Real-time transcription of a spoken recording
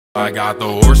I got the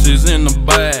horses in the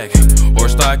back,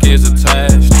 horse stock is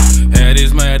attached, head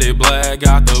is matted black,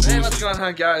 got the Hey, what's going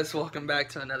on, guys? Welcome back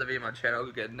to another video on my channel.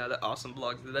 We'll get another awesome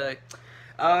vlog today.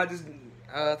 I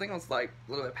think it's like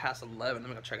a little bit past 11. I'm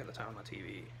gonna check out the time on my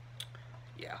TV.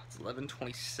 Yeah, it's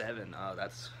 11:27. I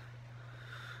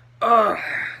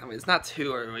mean, it's not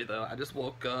too early though. I just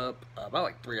woke up about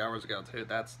like 3 hours ago too.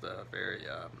 That's the very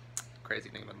crazy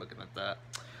thing about looking at that.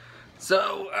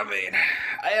 So, I mean,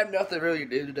 I have nothing really to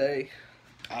do today.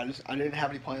 I didn't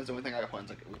have any plans. The only thing I got plans,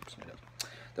 the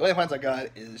only plans I got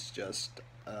is just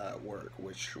work,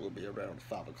 which will be around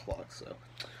 5 o'clock. So,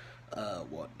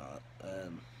 whatnot.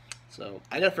 So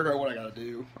I gotta figure out what I gotta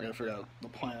do. I gotta figure out the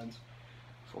plans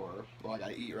for what I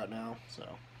gotta eat right now.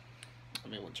 So, I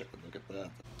mean, we'll check a look at that.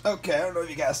 Okay, I don't know if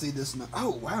you guys see this now.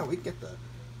 Oh wow, we get the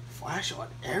flash on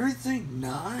everything.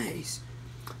 Nice.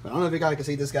 But I don't know if you guys can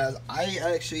see this, guys. I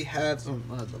actually have some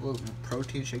little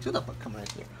protein shakes. What the fuck coming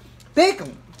right here?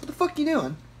 Bacon! What the fuck you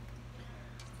doing?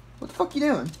 What the fuck you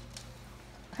doing?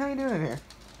 How you doing in here?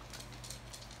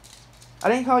 I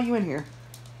didn't call you in here.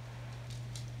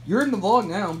 You're in the vlog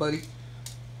now, buddy.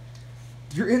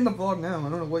 You're in the vlog now. I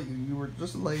don't know what you were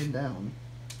just laying down.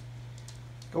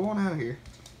 Go on out of here.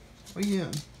 What are you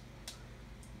doing?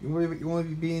 You want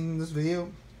to be in this video?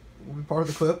 You want to be part of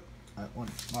the clip? Alright, one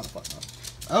motherfucker.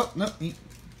 Oh, no, he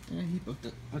booked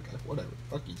it. Okay, whatever.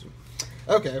 Fuck you, sir.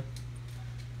 Okay.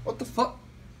 What the fuck?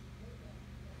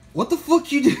 What the fuck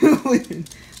you doing?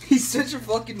 He's such a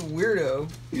fucking weirdo.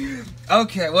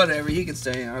 Okay, whatever. You can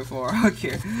stay in for.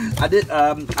 Okay.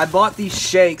 I bought these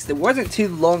shakes. It wasn't too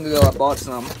long ago I bought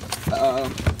some. I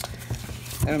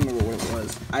don't remember what it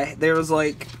was. There was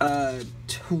like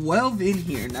 12 in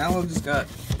here. Now I've just got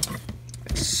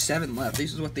 7 left.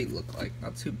 This is what they look like.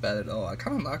 Not too bad at all. I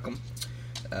kind of like them.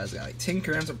 It's got like 10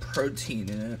 grams of protein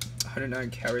in it, 109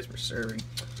 calories per serving.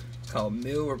 It's called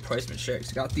meal replacement shakes.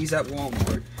 Got these at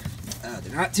Walmart.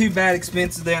 They're not too bad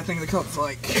expensive. I think they cost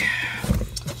like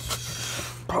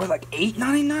probably like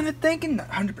 $8.99. I think, and not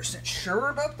 100% sure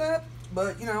about that,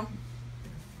 but you know.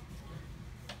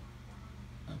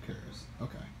 Who cares?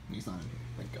 Okay, he's not in here.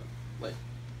 Thank God. Wait.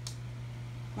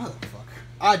 Motherfucker.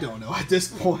 I don't know at this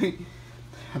point.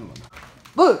 I don't know.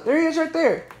 Look, there he is right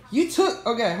there. You took.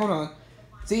 Okay, hold on.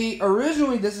 See,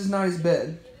 originally this is not his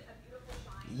bed.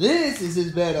 This is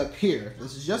his bed up here.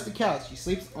 This is just a couch. He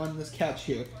sleeps on this couch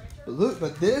here. But look,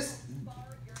 this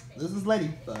is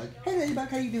Ladybug. Hey Ladybug,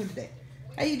 how you doing today?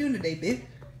 How you doing today, babe?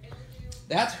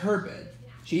 That's her bed.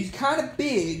 She's kind of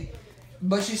big,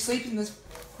 but she sleeps in this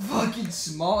fucking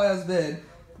small ass bed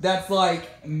that's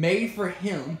like made for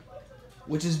him,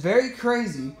 which is very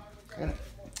crazy. I'm gonna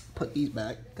put these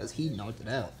back because he knocked it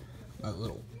out. That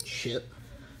little shit.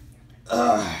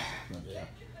 Yeah.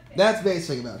 That's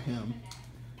basically about him.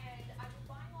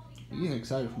 He's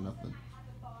excited for nothing.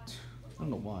 I don't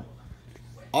know why.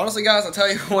 Honestly, guys, I'll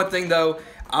tell you one thing though.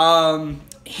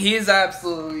 He is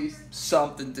absolutely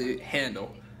something to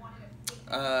handle.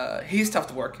 He's tough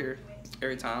to work here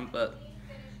every time, but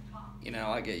you know,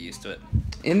 I get used to it.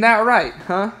 Isn't that right,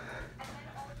 huh?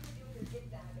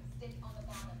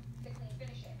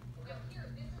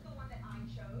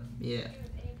 Yeah.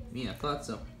 Yeah, I thought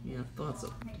so. Yeah, I thought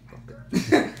so.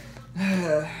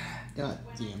 God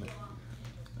damn it.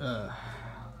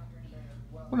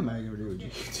 What am I gonna do with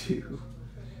you2?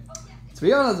 To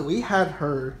be honest, we had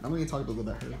her. I'm gonna talk a little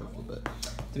about her a little bit.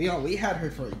 To be honest, we had her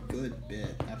for a good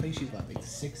bit. I think she's like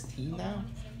 16 now.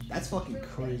 That's fucking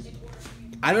crazy.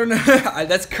 I don't know.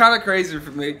 That's kind of crazy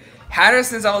for me. Had her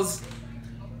since I was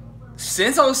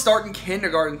starting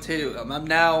kindergarten too. I'm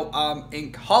now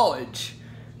in college.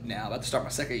 Now, about to start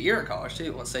my 2nd year in college,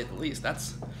 too, let's say the least.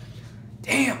 That's...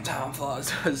 Damn, time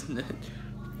flies, doesn't it?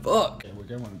 Fuck. Okay, we're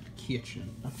going to the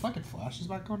kitchen. The fucking flash is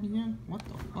back on again? What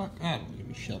the fuck? I don't give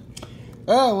a shit.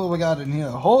 Oh, what we got in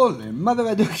here? Holy mother,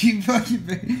 I don't keep fucking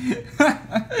me.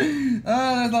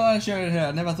 Oh, there's a lot of shit in here.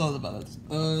 I never thought about it.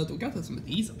 We got some of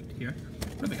these up in here.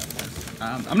 What have we got there?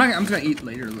 I'm gonna eat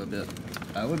later a little bit.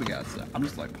 What have we got? So I'm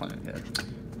just like playing ahead.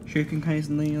 Chicken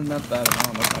quesadilla, not bad at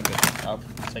all. That's not good. I'll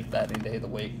take that any day of the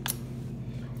week.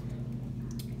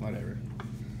 Whatever.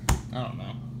 I don't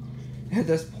know. At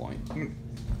this point, making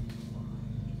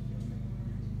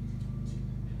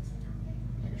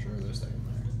sure there's that in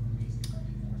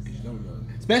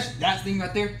there. Especially that thing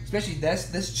right there. Especially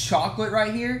this chocolate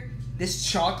right here. This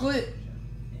chocolate.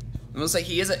 I'm gonna say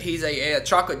he's a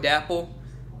chocolate dapple.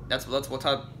 That's what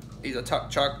type. He's a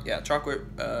chocolate.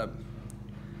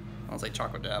 I don't say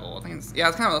chocolate dabble. I think it's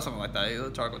kind of something like that. He's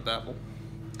a chocolate dabble.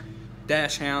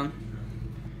 Dash hound.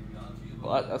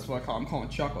 Well, that's what I'm calling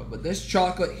chocolate. But this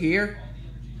chocolate here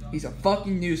He's a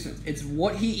fucking nuisance. It's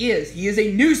what he is. He is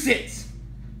a nuisance.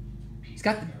 He's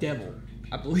got the devil.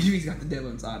 I believe he's got the devil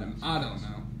inside him. I don't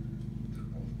know.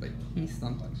 But he's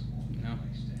something, you know?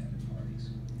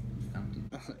 Something.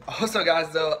 Also, guys,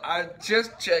 though, I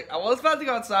just checked. I was about to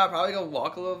go outside, probably go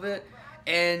walk a little bit.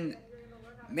 And,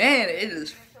 man, it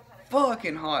is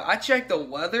fucking hot. I checked the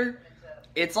weather.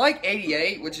 It's like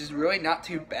 88, which is really not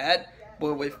too bad.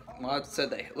 But when I said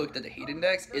they looked at the heat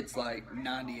index, it's like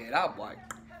 98. I'm like,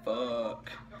 fuck.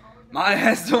 My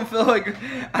ass don't feel like,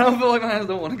 I don't feel like my ass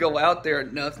don't want to go out there or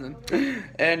nothing.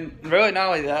 And really not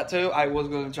only that too, I was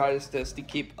going to try to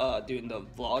keep doing the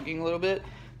vlogging a little bit.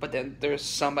 But then there's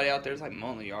somebody out there that's like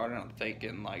mowing the yard and I'm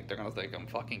thinking like, they're going to think I'm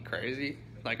fucking crazy.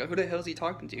 Like, who the hell is he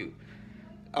talking to?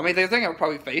 I mean, they think I'm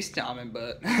probably FaceTiming,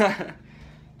 but I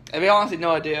mean, honestly,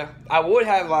 no idea. I would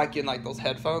have like in like those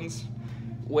headphones,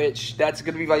 which that's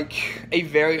going to be like a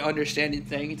very understanding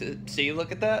thing to see,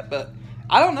 look at that. But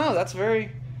I don't know, that's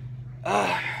very...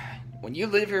 when you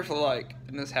live here for like,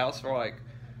 in this house for like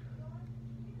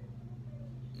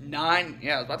 9,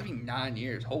 yeah, it's about to be 9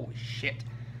 years. Holy shit.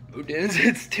 Moved in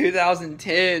since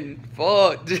 2010.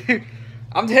 Fuck, dude.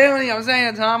 I'm telling you, I'm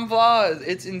saying time flies.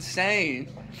 It's insane.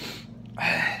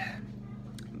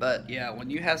 But yeah,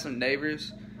 when you have some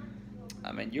neighbors,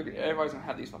 I mean, everybody's gonna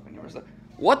have these fucking neighbors. Like,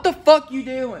 what the fuck you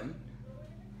doing?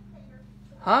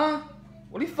 Huh?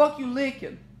 What the fuck you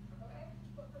licking?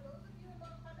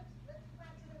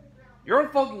 You're on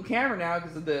fucking camera now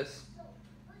because of this.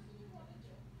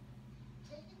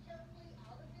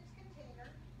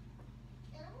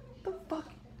 The fuck?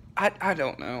 I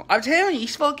don't know. I'm telling you,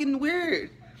 he's fucking weird.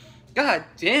 God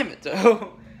damn it,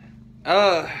 though.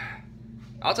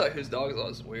 I'll tell you whose dog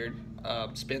is weird.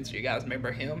 Spencer. You guys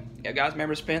remember him? You guys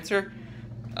remember Spencer?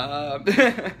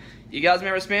 You guys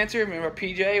remember Spencer? Remember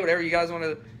PJ? Whatever you guys want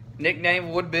to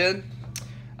nickname would have been.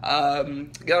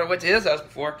 Went to his house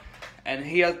before. And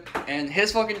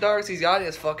his fucking dogs he's got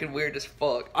is fucking weird as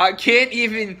fuck. I can't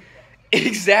even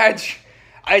exaggerate.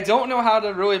 I don't know how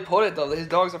to really put it though. His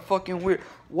dogs are fucking weird.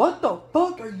 What the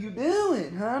fuck are you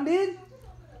doing, huh, dude?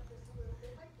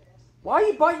 Why are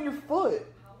you biting your foot?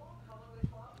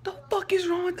 What the fuck is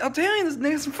wrong with... I'm telling you, this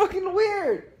nigga's fucking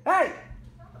weird. Hey!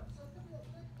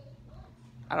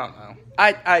 I don't know.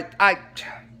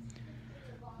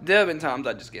 There have been times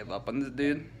I just give up on this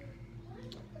dude.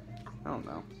 I don't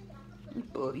know.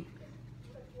 Buddy.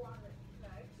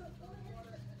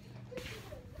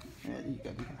 Yeah, you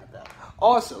can have that.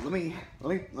 Also, let me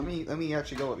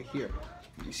actually go over here.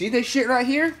 You see this shit right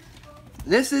here?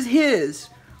 This is his.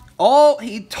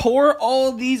 He tore all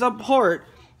of these apart.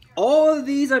 And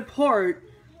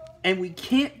we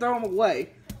can't throw them away.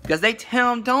 Because they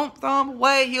tell him, don't throw them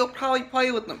away. He'll probably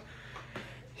play with them.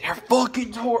 They're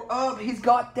fucking tore up. He's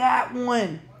got that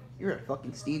one. You're a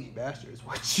fucking stingy bastard is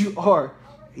what you are.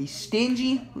 A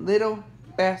stingy little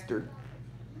bastard.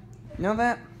 You know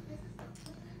that?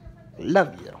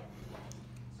 Love you.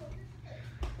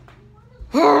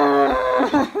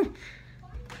 Fucking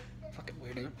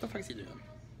weirdo. What the fuck is he doing?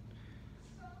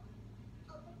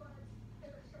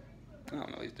 I don't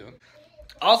know what he's doing.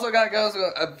 Also, guys,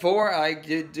 before I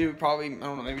do probably, I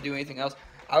don't know, maybe do anything else,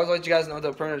 I would let you guys know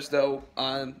the printers, though,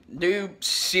 new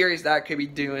series that I could be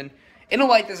doing. In a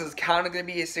way, this is kind of going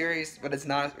to be a series, but it's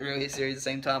not really a series at the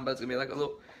same time, but it's going to be like a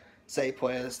little say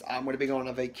playlist. I'm going to be going on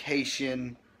a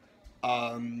vacation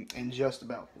in just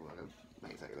about,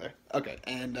 there. Okay,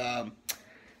 and I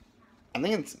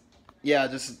think it's, yeah,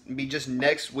 just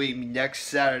next week, next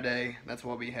Saturday, that's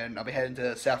what I'll be heading. I'll be heading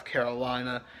to South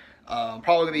Carolina.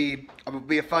 Probably gonna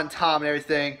be a fun time and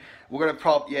everything. We're gonna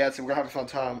so we're gonna have a fun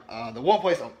time. The one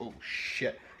place, oh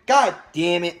shit, god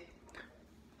damn it,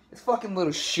 this fucking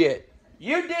little shit.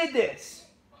 You did this.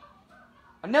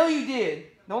 I know you did.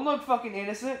 Don't look fucking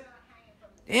innocent.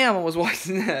 Damn, I was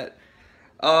watching that.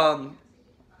 So I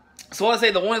want to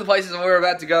say one of the places we're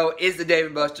about to go is the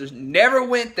Dave & Buster's. Never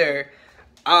went there.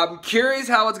 I'm curious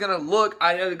how it's gonna look.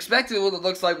 I expect what it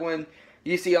looks like when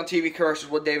you see on TV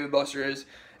commercials what Dave & Buster is.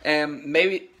 And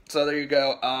maybe, so there you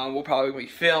go, we'll probably be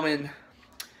filming.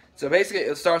 So basically,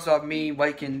 it starts off me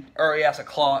waking early as a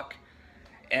clock.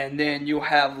 And then you'll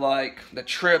have, like, the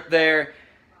trip there.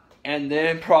 And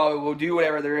then probably we'll do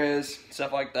whatever there is,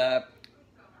 stuff like that.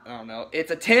 I don't know. It's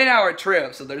a 10-hour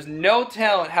trip, so there's no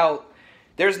telling how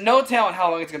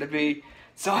long it's going to be.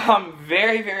 So I'm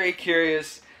very, very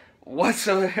curious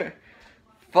whatsoever.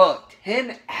 Fuck,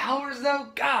 10 hours though?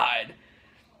 God.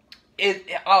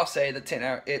 I'll say the 10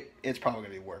 hour, it's probably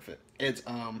gonna be worth it. I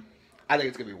think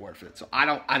it's gonna be worth it. So I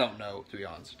don't know, to be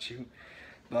honest with you.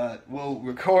 But we'll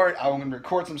record. I'm gonna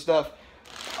record some stuff.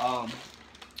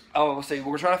 We'll see.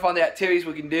 We're trying to find the activities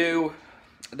we can do.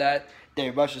 that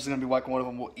Dave Bush is gonna be like one of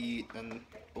them. We'll eat and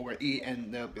we're gonna eat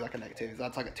and there'll be like an activity.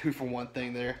 That's like a 2-for-1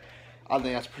 thing there. I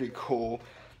think that's pretty cool.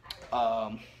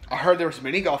 I heard there was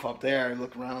mini golf up there. I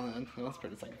looked around and that's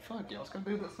pretty. It's like fuck yeah, I was gonna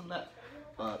do this and that.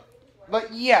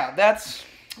 But yeah,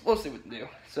 we'll see what we do.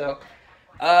 So,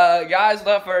 guys,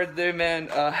 without further ado, man,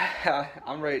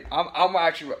 I'm ready. I'm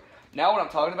actually now when I'm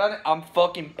talking about it, I'm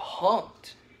fucking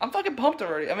pumped. I'm fucking pumped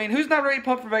already. I mean, who's not ready to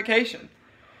pump for vacation?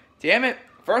 Damn it.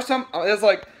 First time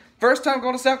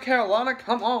going to South Carolina.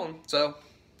 Come on. So,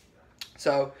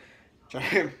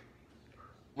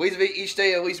 we each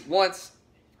day at least once.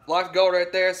 Life goal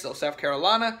right there. So South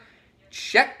Carolina,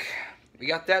 check. We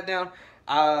got that down.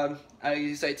 I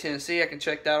usually say Tennessee. I can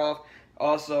check that off.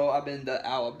 Also, I've been to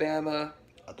Alabama.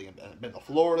 I think I've been to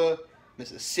Florida,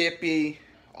 Mississippi.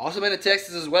 Also been to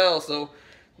Texas as well. So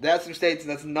that's some states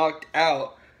that's knocked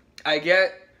out.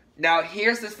 Now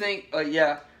here's the thing.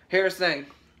 Here's the thing.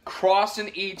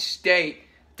 Crossing each state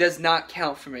does not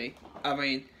count for me. I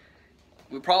mean,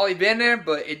 we've probably been there,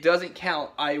 but it doesn't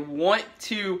count. I want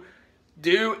to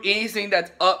do anything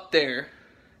that's up there.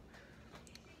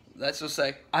 Let's just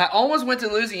say. I almost went to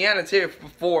Louisiana too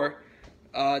before.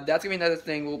 That's going to be another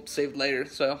thing we'll save later.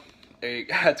 So, there you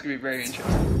go. That's going to be very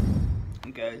interesting.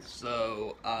 Okay,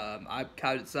 so I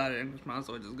kind of decided I might as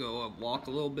well just go walk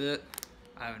a little bit.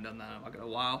 I haven't done that in like a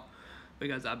while.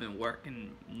 Because I've been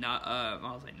working,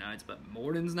 I'll say nights, but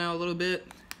mornings now a little bit.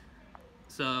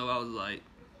 So I was like,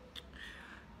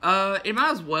 it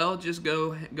might as well just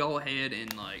go ahead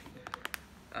and like,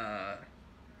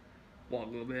 walk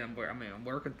a little bit. I'm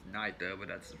working tonight though, but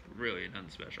that's really nothing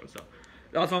special. So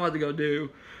that's what I'm about to go do.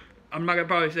 I'm not gonna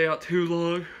probably stay out too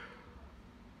long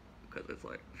because it's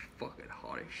like fucking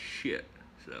hot as shit.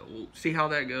 So we'll see how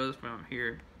that goes from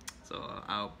here. So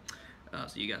I'll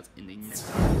see you guys in the next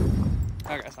time.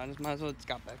 Okay, so I just might as well just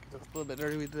got back because it's a little bit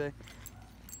early today.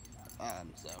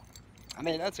 So, I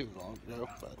mean, that took long to go,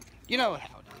 but you know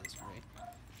how it is for me.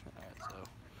 Alright, so,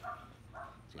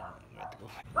 we have to go.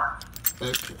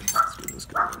 Okay, let's get this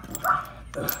going.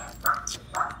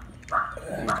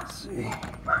 Let's see.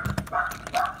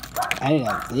 I don't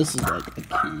know, this is like a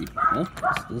key. No,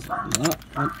 this is not.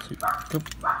 1, 2, 3.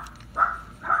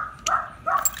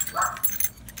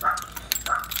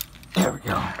 There we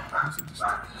go.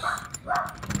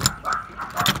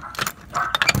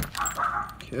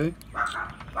 Okay.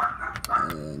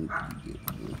 And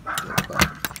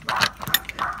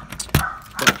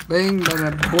bang,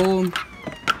 bada boom.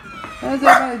 How's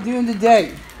everybody doing today?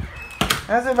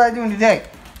 How's everybody doing today?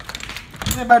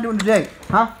 How's everybody doing today?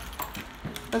 Huh?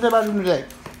 How's everybody doing today?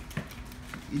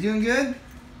 You doing good? You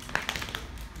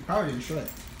probably didn't shred.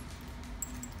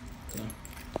 So,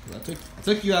 I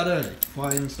took you out early before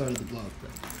I even started the vlog.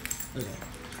 Okay.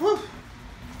 Whew.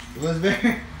 It was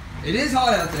very. It is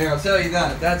hot out there. I'll tell you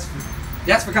that. That's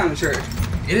for coming to church.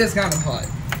 It is kind of hot.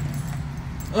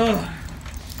 Ugh.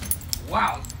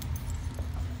 Wow.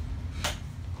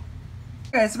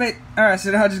 Okay, so alright,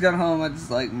 so now I just got home. I just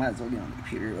like might as well get on the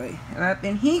computer away.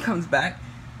 And he comes back.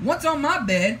 What's on my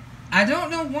bed? I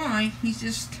don't know why. He's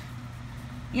just,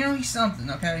 he's something.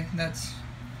 Okay, that's.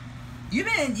 You've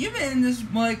been in this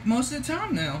like most of the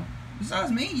time now.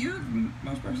 Besides me, you're the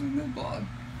most person in this blog.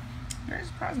 Very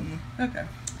surprisingly. Okay.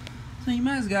 So you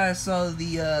guys saw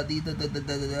the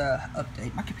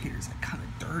update. My computer's like kind of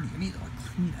dirty. I need to like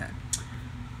clean that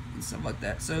and stuff like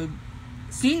that. So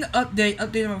seen the update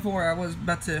number 4. I was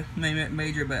about to name it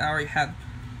major, but I already have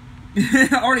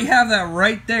that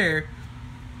right there.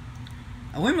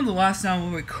 I remember the last time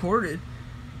we recorded.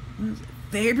 What was it?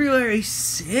 February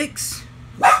 6th.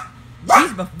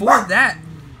 Jeez, before that.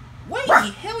 What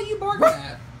the hell are you barking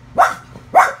at?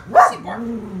 What's he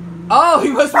barking? Oh, he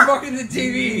must be barking at the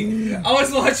TV. I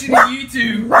was watching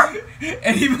YouTube,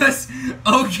 and he must.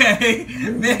 Okay,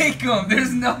 Beckham.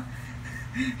 There's no.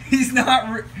 He's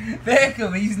not.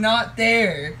 Beckham. He's not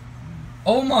there.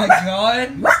 Oh my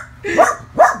God.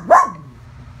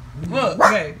 Look.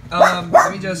 Okay.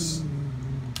 Let me just.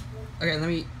 Okay. Let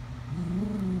me.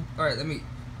 All right. Let me.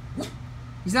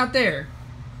 He's not there.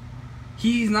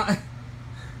 He's not.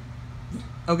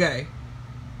 Okay.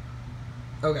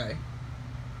 Okay.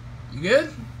 You good?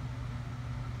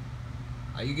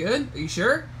 Are you good? Are you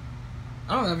sure?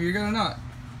 I don't know if you're good or not.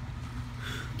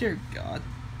 Dear God.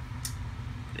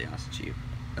 To be honest with you.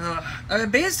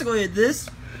 Basically, the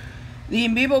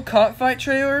Amiibo Cockfight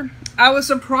trailer, I was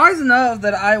surprised enough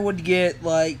that I would get,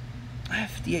 like,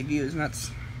 58 views, and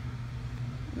that's,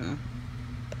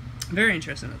 very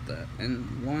interesting at that.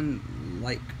 And 1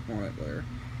 like or whatever.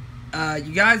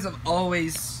 You guys have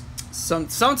always...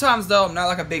 Sometimes though, I'm not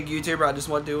like a big YouTuber. I just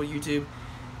want to do a YouTube,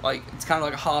 Like, it's kind of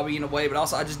like a hobby in a way, but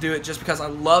also I just do it just because I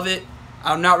love it.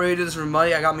 I'm not really doing this for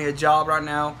money. I got me a job right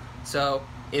now. So,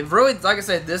 if really, like I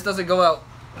said, this doesn't go out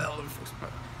well, if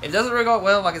it doesn't really go out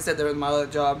well, like I said, there was my other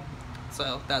job.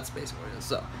 So, that's basically what it is.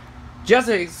 So, just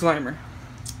a disclaimer.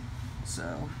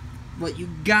 So, what you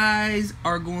guys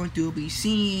are going to be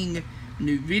seeing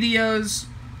new videos,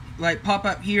 like, pop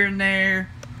up here and there,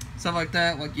 stuff like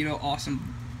that, like, you know,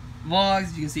 awesome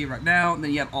vlogs, you can see it right now, and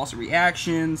then you have awesome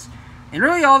reactions, and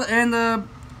really all, and the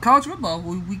college football,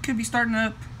 we could be starting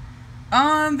up,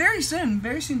 very soon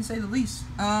to say the least,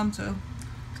 so,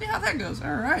 see how that goes.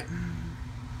 Alright,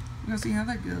 we're gonna see how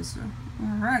that goes, so,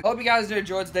 alright. Hope you guys did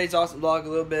enjoy today's awesome vlog a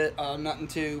little bit, nothing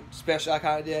too special.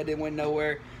 I didn't went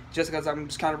nowhere, just because I'm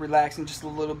just kind of relaxing just a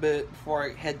little bit before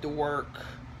I head to work.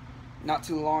 Not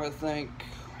too long, I think.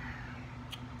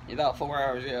 About 4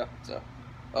 hours, yeah. So,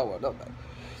 oh well, not bad.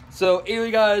 So,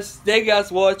 anyway, guys, thank you guys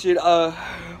for watching. What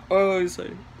was I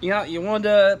say? You wanted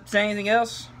to say anything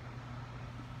else?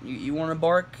 You want to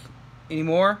bark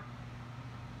anymore?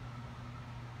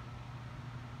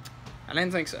 I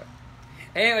didn't think so.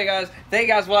 Anyway, guys, thank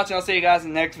you guys for watching. I'll see you guys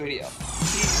in the next video.